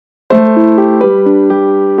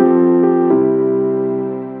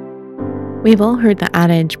We've all heard the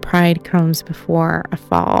adage, pride comes before a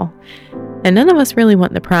fall. And none of us really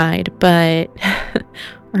want the pride, but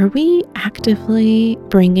are we actively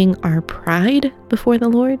bringing our pride before the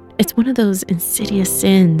Lord? It's one of those insidious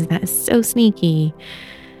sins that is so sneaky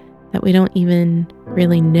that we don't even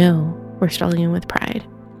really know we're struggling with pride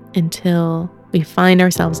until we find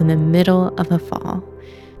ourselves in the middle of a fall.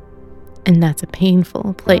 And that's a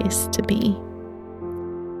painful place to be.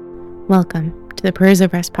 Welcome to the Prayers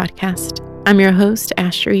of Rest podcast. I'm your host,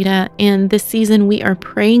 Ashtarita, and this season we are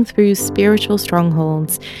praying through spiritual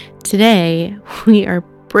strongholds. Today, we are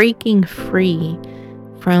breaking free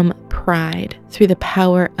from pride through the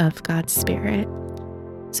power of God's Spirit.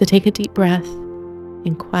 So take a deep breath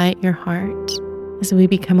and quiet your heart as we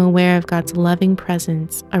become aware of God's loving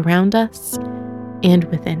presence around us and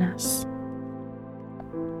within us.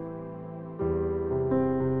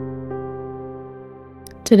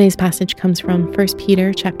 Today's passage comes from 1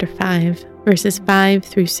 Peter chapter 5, verses 5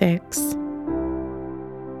 through 6.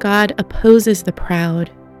 God opposes the proud,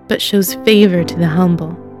 but shows favor to the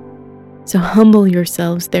humble. So humble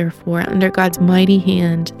yourselves, therefore, under God's mighty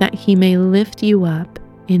hand, that he may lift you up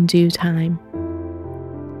in due time.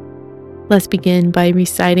 Let's begin by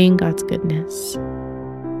reciting God's goodness.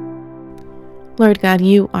 Lord God,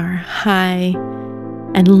 you are high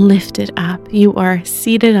and lifted up. You are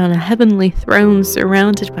seated on a heavenly throne,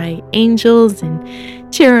 surrounded by angels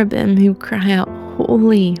and cherubim who cry out,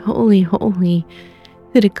 "Holy, holy, holy,"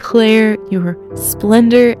 who declare your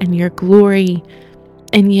splendor and your glory.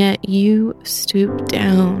 And yet you stoop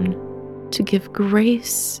down to give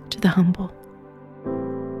grace to the humble.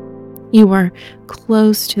 You are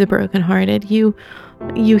close to the brokenhearted. You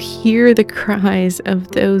hear the cries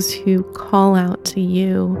of those who call out to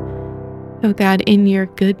you. Oh God, in your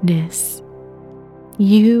goodness,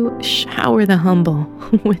 you shower the humble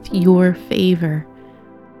with your favor.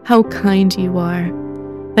 How kind you are,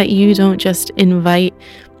 that you don't just invite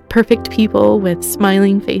perfect people with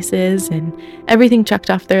smiling faces and everything checked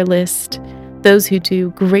off their list, those who do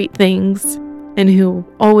great things and who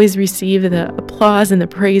always receive the applause and the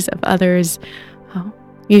praise of others. Oh,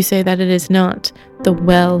 you say that it is not the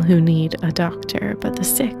well who need a doctor, but the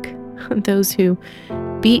sick, those who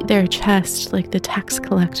beat their chest like the tax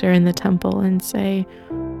collector in the temple and say,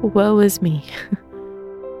 "Woe is me,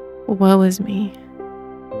 woe is me."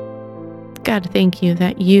 God, thank you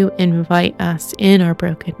that you invite us in our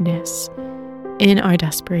brokenness, in our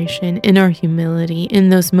desperation, in our humility, in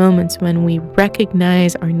those moments when we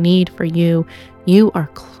recognize our need for you. You are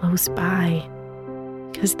close by,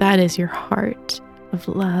 because that is your heart of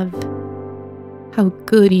love. How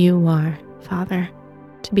good you are, Father,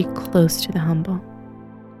 to be close to the humble.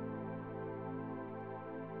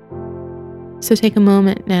 So take a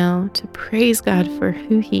moment now to praise God for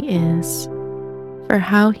who he is, for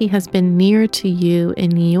how he has been near to you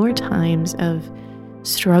in your times of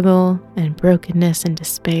struggle and brokenness and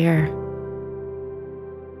despair.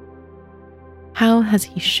 How has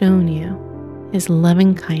he shown you his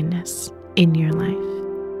loving kindness in your life?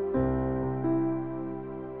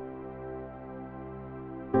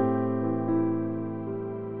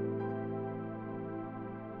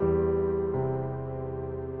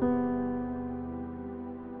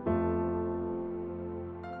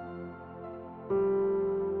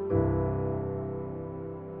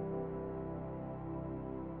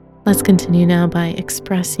 Let's continue now by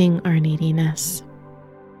expressing our neediness.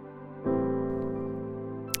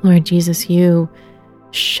 Lord Jesus, you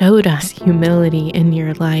showed us humility in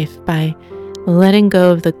your life by letting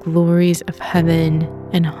go of the glories of heaven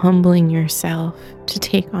and humbling yourself to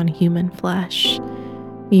take on human flesh.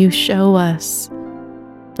 You show us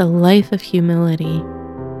the life of humility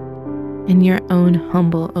in your own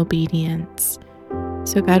humble obedience.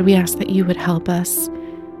 So God, we ask that you would help us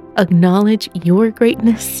acknowledge your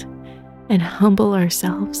greatness and humble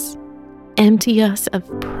ourselves. Empty us of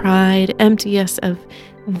pride, empty us of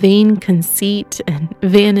vain conceit and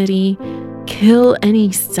vanity. Kill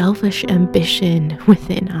any selfish ambition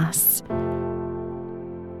within us.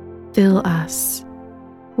 Fill us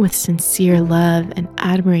with sincere love and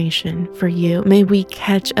admiration for you. May we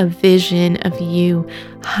catch a vision of you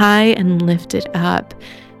high and lifted up.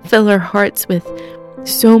 Fill our hearts with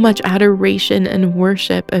so much adoration and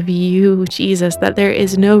worship of you, Jesus, that there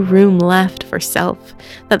is no room left for self,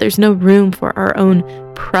 that there's no room for our own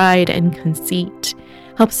pride and conceit.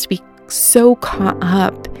 Help us to be so caught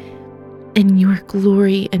up in your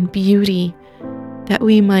glory and beauty that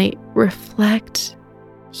we might reflect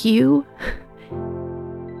you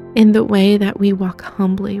in the way that we walk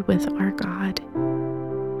humbly with our God.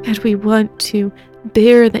 God, we want to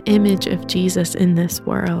bear the image of Jesus in this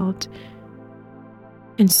world.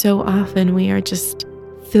 And so often we are just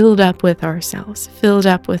filled up with ourselves, filled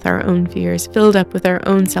up with our own fears, filled up with our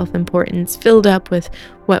own self-importance, filled up with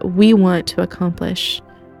what we want to accomplish,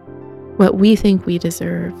 what we think we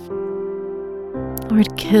deserve.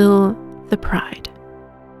 Lord, kill the pride.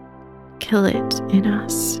 Kill it in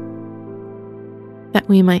us, that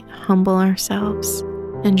we might humble ourselves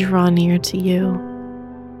and draw near to you.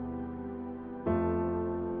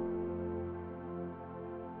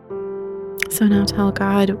 So now tell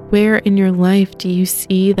God, where in your life do you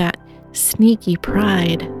see that sneaky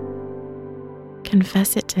pride?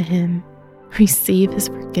 Confess it to Him. Receive His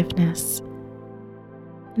forgiveness.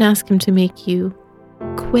 And ask Him to make you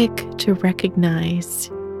quick to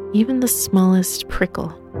recognize even the smallest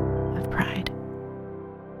prickle of pride,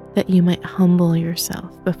 that you might humble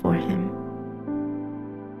yourself before Him.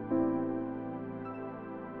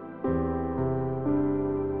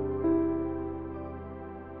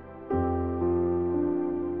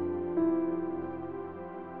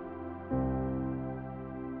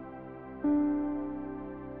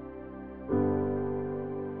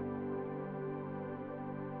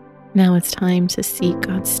 Now it's time to seek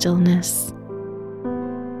God's stillness.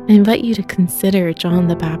 I invite you to consider John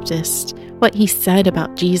the Baptist, what he said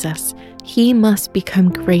about Jesus. He must become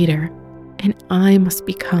greater, and I must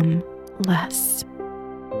become less.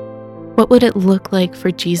 What would it look like for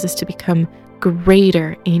Jesus to become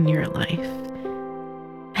greater in your life?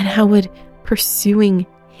 And how would pursuing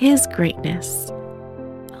His greatness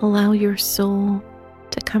allow your soul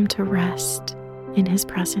to come to rest in His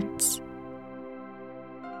presence?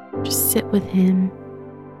 Just sit with Him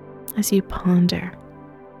as you ponder.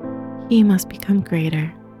 He must become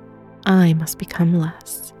greater. I must become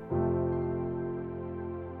less.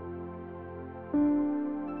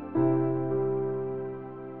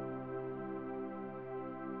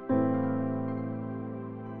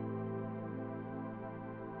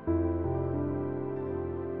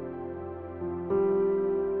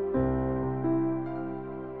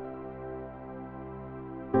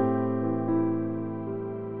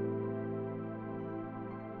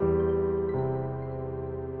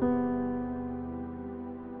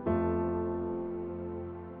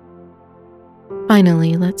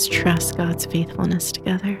 Finally, let's trust God's faithfulness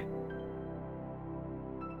together.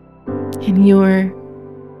 In your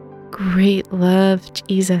great love,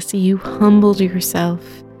 Jesus, you humbled yourself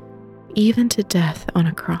even to death on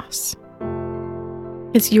a cross.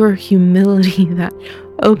 It's your humility that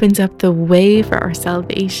opens up the way for our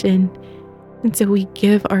salvation. And so we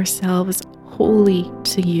give ourselves wholly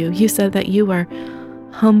to you. You said that you are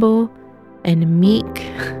humble and meek.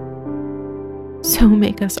 So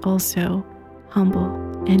make us also humble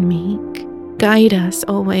and meek. Guide us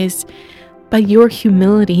always by your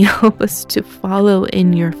humility. Help us to follow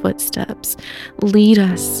in your footsteps. Lead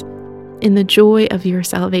us in the joy of your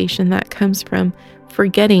salvation that comes from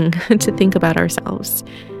forgetting to think about ourselves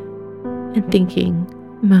and thinking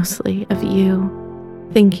mostly of you,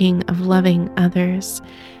 thinking of loving others.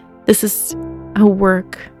 This is a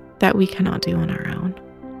work that we cannot do on our own.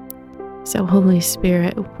 So Holy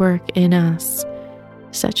Spirit, work in us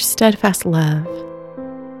such steadfast love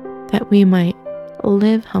that we might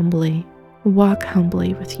live humbly, walk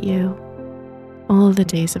humbly with you all the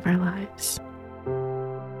days of our lives.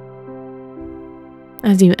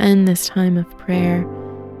 As you end this time of prayer,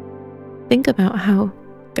 think about how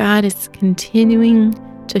God is continuing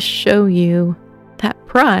to show you that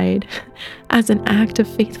pride as an act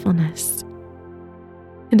of faithfulness,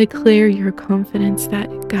 and declare your confidence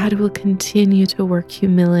that God will continue to work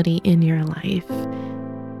humility in your life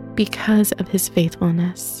because of His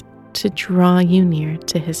faithfulness to draw you near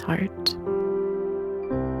to His heart.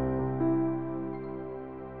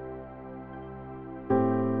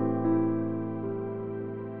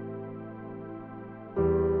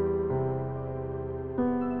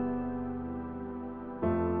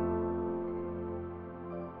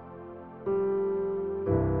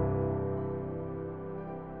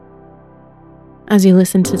 As you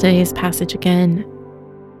listen to today's passage again,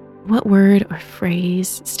 what word or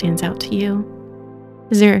phrase stands out to you?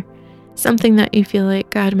 Is there something that you feel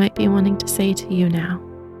like God might be wanting to say to you now?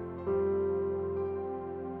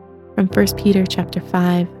 From 1 Peter chapter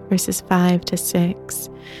 5, verses 5 to 6,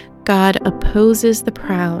 God opposes the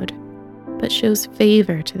proud, but shows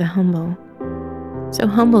favor to the humble. So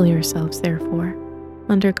humble yourselves, therefore,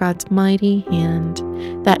 under God's mighty hand,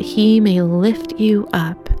 that He may lift you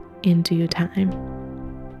up in due time.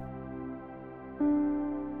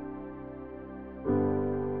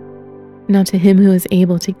 Now to Him who is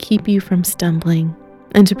able to keep you from stumbling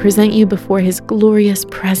and to present you before His glorious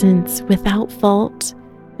presence without fault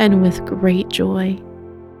and with great joy,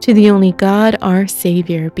 To the only God, our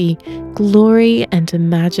Savior, be glory and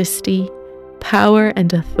majesty, power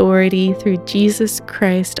and authority through Jesus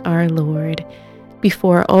Christ our Lord,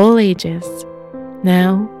 before all ages,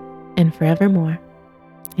 now and forevermore.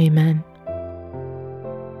 Amen.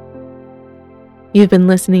 You've been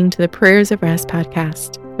listening to the Prayers of Rest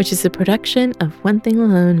podcast, which is a production of One Thing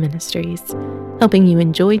Alone Ministries, helping you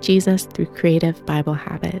enjoy Jesus through creative Bible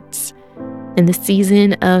habits. And the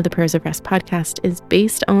season of the Prayers of Rest podcast is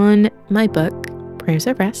based on my book, Prayers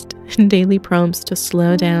of Rest, Daily Prompts to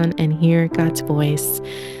Slow Down and Hear God's Voice.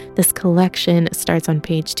 This collection starts on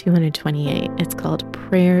page 228. It's called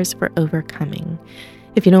Prayers for Overcoming.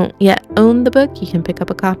 If you don't yet own the book, you can pick up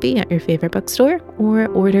a copy at your favorite bookstore or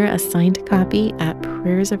order a signed copy at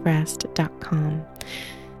prayersofrest.com.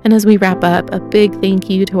 And as we wrap up, a big thank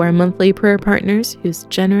you to our monthly prayer partners whose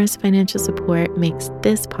generous financial support makes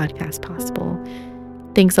this podcast possible.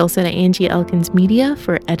 Thanks also to Angie Elkins Media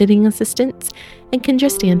for editing assistance and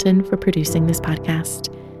Kendra Stanton for producing this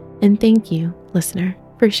podcast. And thank you, listener,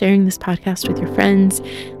 for sharing this podcast with your friends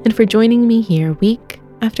and for joining me here week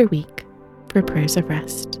after week for Prayers of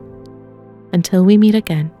Rest. Until we meet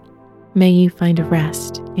again, may you find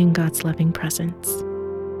rest in God's loving presence.